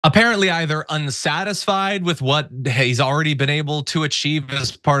Apparently either unsatisfied with what he's already been able to achieve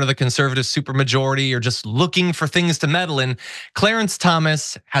as part of the conservative supermajority or just looking for things to meddle in. Clarence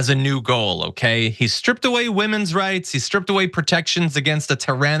Thomas has a new goal, okay? He's stripped away women's rights, he's stripped away protections against a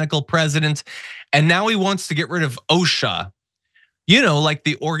tyrannical president, and now he wants to get rid of OSHA. You know, like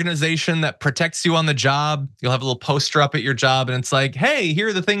the organization that protects you on the job. You'll have a little poster up at your job and it's like, hey, here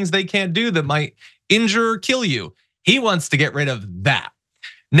are the things they can't do that might injure or kill you. He wants to get rid of that.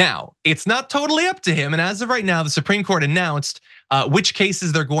 Now, it's not totally up to him. And as of right now, the Supreme Court announced which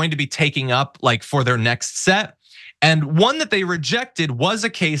cases they're going to be taking up like for their next set. And one that they rejected was a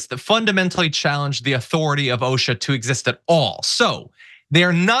case that fundamentally challenged the authority of OSHA to exist at all. So they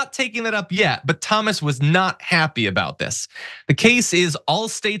are not taking that up yet, but Thomas was not happy about this. The case is All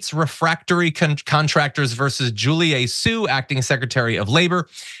States Refractory Contractors versus Julie A. Su, Acting Secretary of Labor.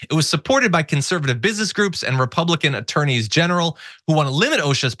 It was supported by conservative business groups and Republican attorneys general who want to limit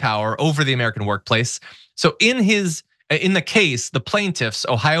OSHA's power over the American workplace. So in the case, the plaintiffs,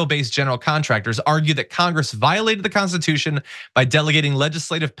 Ohio-based general contractors, argue that Congress violated the Constitution by delegating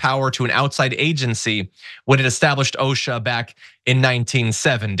legislative power to an outside agency when it established OSHA back in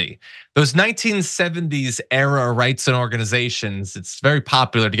 1970. Those 1970s era rights and organizations, it's very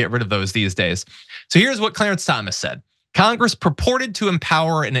popular to get rid of those these days. So here's what Clarence Thomas said. Congress purported to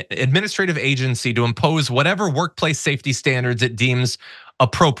empower an administrative agency to impose whatever workplace safety standards it deems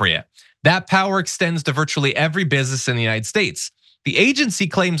appropriate. That power extends to virtually every business in the United States. The agency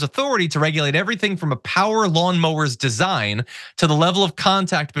claims authority to regulate everything from a power lawnmower's design to the level of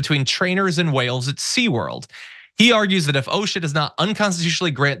contact between trainers and whales at SeaWorld. He argues that if OSHA does not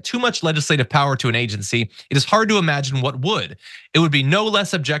unconstitutionally grant too much legislative power to an agency, it is hard to imagine what would. It would be no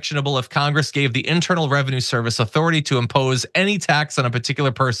less objectionable if Congress gave the Internal Revenue Service authority to impose any tax on a particular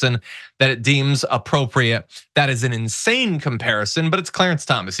person that it deems appropriate. That is an insane comparison, but it's Clarence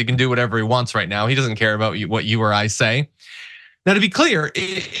Thomas. He can do whatever he wants right now. He doesn't care about what you or I say. Now, to be clear,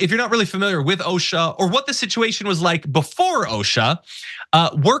 if you're not really familiar with OSHA or what the situation was like before OSHA,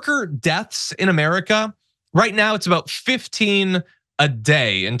 worker deaths in America, right now, it's about 15 a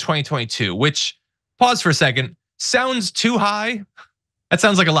day in 2022, which, pause for a second, sounds too high. That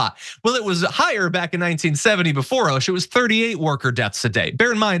sounds like a lot. Well, it was higher back in 1970 before OSHA. It was 38 worker deaths a day.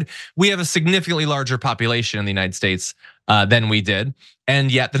 Bear in mind, we have a significantly larger population in the United States than we did. And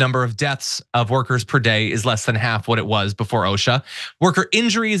yet the number of deaths of workers per day is less than half what it was before OSHA. Worker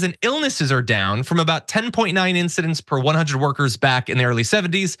injuries and illnesses are down from about 10.9 incidents per 100 workers back in the early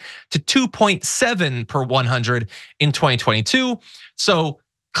 70s to 2.7 per 100 in 2022. So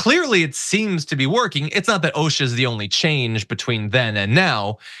clearly it seems to be working. It's not that OSHA is the only change between then and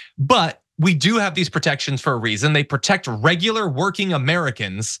now, but we do have these protections for a reason. They protect regular working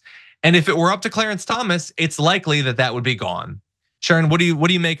Americans. And if it were up to Clarence Thomas, it's likely that that would be gone. Sharon, what do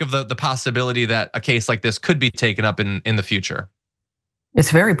you make of the possibility that a case like this could be taken up in the future? It's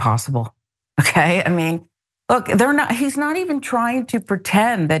very possible. Okay, I mean, look, he's not even trying to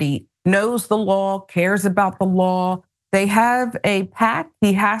pretend that he knows the law, cares about the law. They have a pact.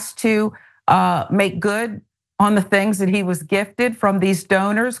 He has to make good on the things that he was gifted from these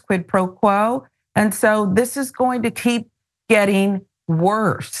donors, quid pro quo. And so this is going to keep getting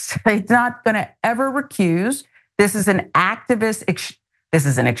worse. It's not going to ever recuse. This is an activist, this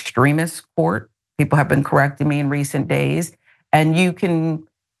is an extremist court. People have been correcting me in recent days. And you can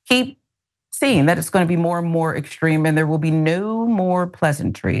keep seeing that it's going to be more and more extreme, and there will be no more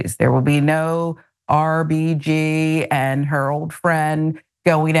pleasantries. There will be no RBG and her old friend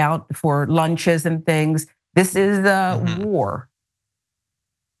going out for lunches and things. This is a war.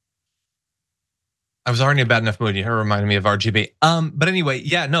 I was already in a bad enough mood. You reminded me of RGB. But anyway,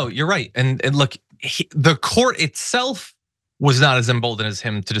 yeah, no, you're right. And look, the court itself was not as emboldened as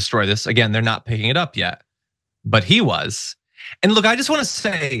him to destroy this. Again, they're not picking it up yet, but he was. And look, I just want to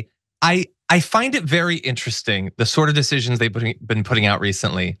say, I find it very interesting, the sort of decisions they've been putting out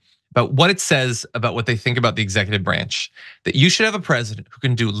recently about what it says about what they think about the executive branch. That you should have a president who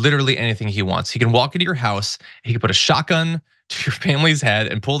can do literally anything he wants. He can walk into your house, he can put a shotgun to your family's head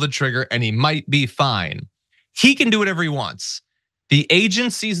and pull the trigger, and he might be fine. He can do whatever he wants. The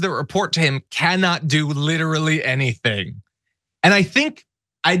agencies that report to him cannot do literally anything. And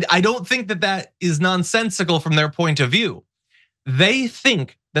I don't think that is nonsensical from their point of view. They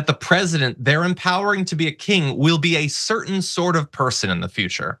think that the president they're empowering to be a king will be a certain sort of person in the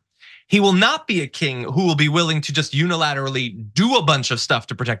future. He will not be a king who will be willing to just unilaterally do a bunch of stuff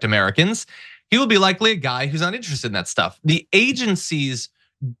to protect Americans. He will be likely a guy who's not interested in that stuff. The agencies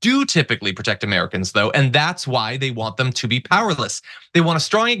do typically protect Americans, though, and that's why they want them to be powerless. They want a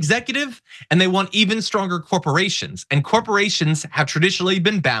strong executive, and they want even stronger corporations. And corporations have traditionally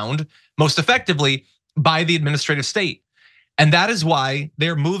been bound most effectively by the administrative state. And that is why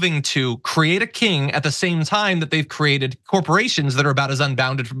they're moving to create a king at the same time that they've created corporations that are about as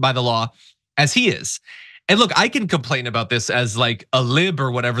unbounded by the law as he is. And look, I can complain about this as like a lib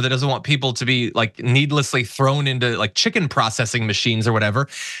or whatever that doesn't want people to be like needlessly thrown into like chicken processing machines or whatever.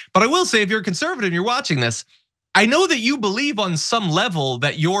 But I will say, if you're a conservative and you're watching this, I know that you believe on some level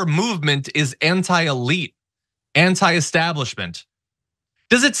that your movement is anti-elite, anti-establishment.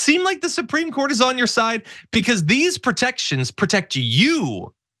 Does it seem like the Supreme Court is on your side? Because these protections protect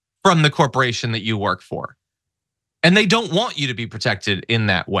you from the corporation that you work for. And they don't want you to be protected in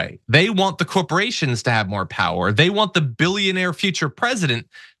that way. They want the corporations to have more power. They want the billionaire future president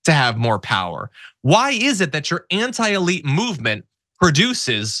to have more power. Why is it that your anti-elite movement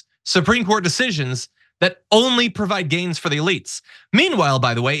produces Supreme Court decisions that only provide gains for the elites? Meanwhile,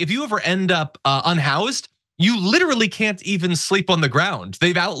 by the way, if you ever end up unhoused, you literally can't even sleep on the ground.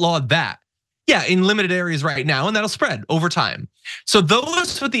 They've outlawed that. Yeah, in limited areas right now, and that'll spread over time. So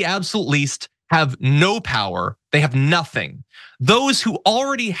those with the absolute least have no power, they have nothing. Those who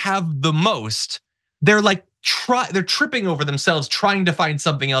already have the most, they're like they're tripping over themselves trying to find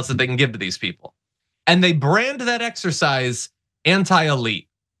something else that they can give to these people. And they brand that exercise anti-elite,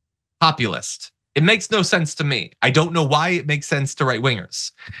 populist. It makes no sense to me. I don't know why it makes sense to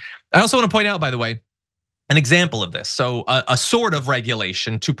right-wingers. I also want to point out, by the way, an example of this. So a sort of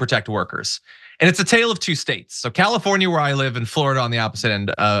regulation to protect workers. And it's a tale of two states. So California, where I live, and Florida on the opposite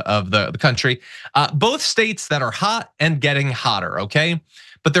end of the country. Both states that are hot and getting hotter, okay?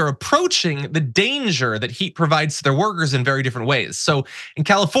 But they're approaching the danger that heat provides to their workers in very different ways. So in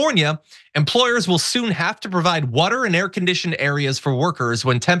California, employers will soon have to provide water and air conditioned areas for workers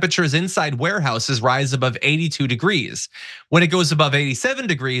when temperatures inside warehouses rise above 82 degrees. When it goes above 87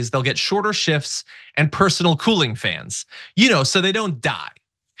 degrees, they'll get shorter shifts and personal cooling fans, so they don't die.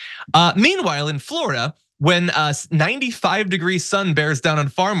 Meanwhile, in Florida, when 95-degree sun bears down on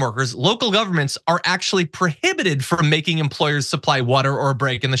farm workers, local governments are actually prohibited from making employers supply water or a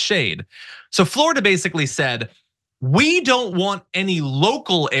break in the shade. So Florida basically said, we don't want any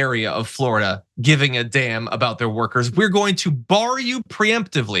local area of Florida giving a damn about their workers. We're going to bar you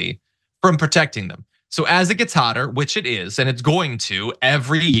preemptively from protecting them. So as it gets hotter, which it is, and it's going to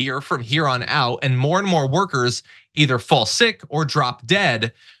every year from here on out, and more workers either fall sick or drop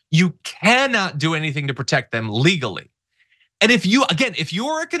dead, you cannot do anything to protect them legally. And if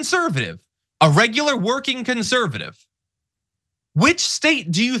you're a conservative, a regular working conservative, which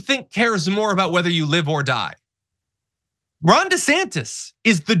state do you think cares more about whether you live or die? Ron DeSantis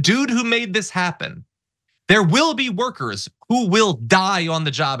is the dude who made this happen. There will be workers who will die on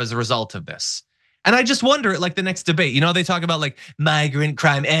the job as a result of this. And I just wonder, like the next debate, they talk about like migrant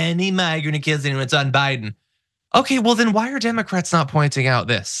crime, any migrant who kills anyone, it's on Biden. Okay, well then why are Democrats not pointing out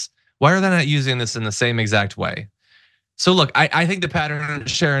this? Why are they not using this in the same exact way? So look, I think the pattern,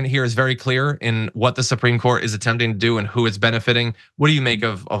 Sharon, here is very clear in what the Supreme Court is attempting to do and who it's benefiting. What do you make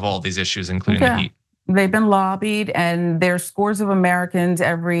of all these issues, including the heat? They've been lobbied, and there's scores of Americans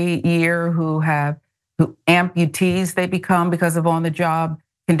every year who amputees they become because of on-the-job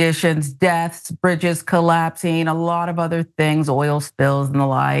conditions, deaths, bridges collapsing, a lot of other things, oil spills and the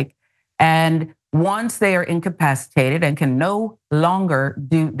like. And once they are incapacitated and can no longer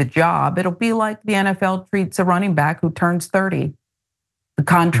do the job, it'll be like the NFL treats a running back who turns 30. The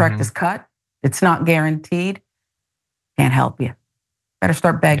contract is cut, it's not guaranteed, can't help you. Better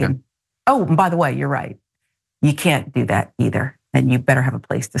start begging. Yeah. Oh, and by the way, you're right. You can't do that either. And you better have a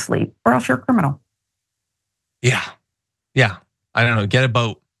place to sleep or else you're a criminal. Yeah. I don't know, get a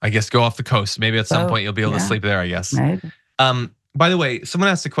boat. I guess go off the coast. Maybe at some point you'll be able to sleep there, I guess. Maybe. By the way, someone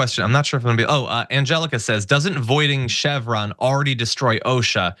asked a question. I'm not sure if I'm gonna be, Angelica says, doesn't voiding Chevron already destroy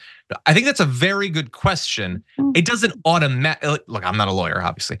OSHA? I think that's a very good question. It doesn't look, I'm not a lawyer,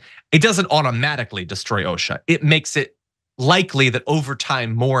 obviously. It doesn't automatically destroy OSHA. It makes it likely that over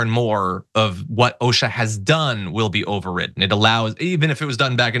time, more and more of what OSHA has done will be overridden. It allows, even if it was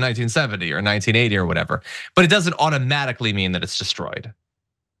done back in 1970 or 1980 or whatever, but it doesn't automatically mean that it's destroyed.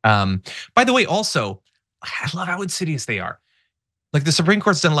 By the way, also, I love how insidious they are. Like the Supreme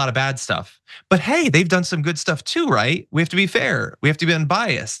Court's done a lot of bad stuff, but hey, they've done some good stuff too, right? We have to be fair. We have to be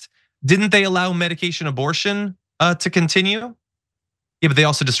unbiased. Didn't they allow medication abortion to continue? Yeah, but they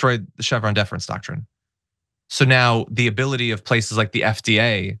also destroyed the Chevron deference doctrine. So now the ability of places like the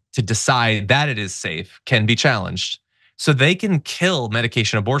FDA to decide that it is safe can be challenged. So they can kill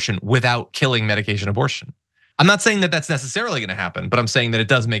medication abortion without killing medication abortion. I'm not saying that that's necessarily going to happen, but I'm saying that it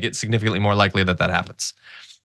does make it significantly more likely that that happens.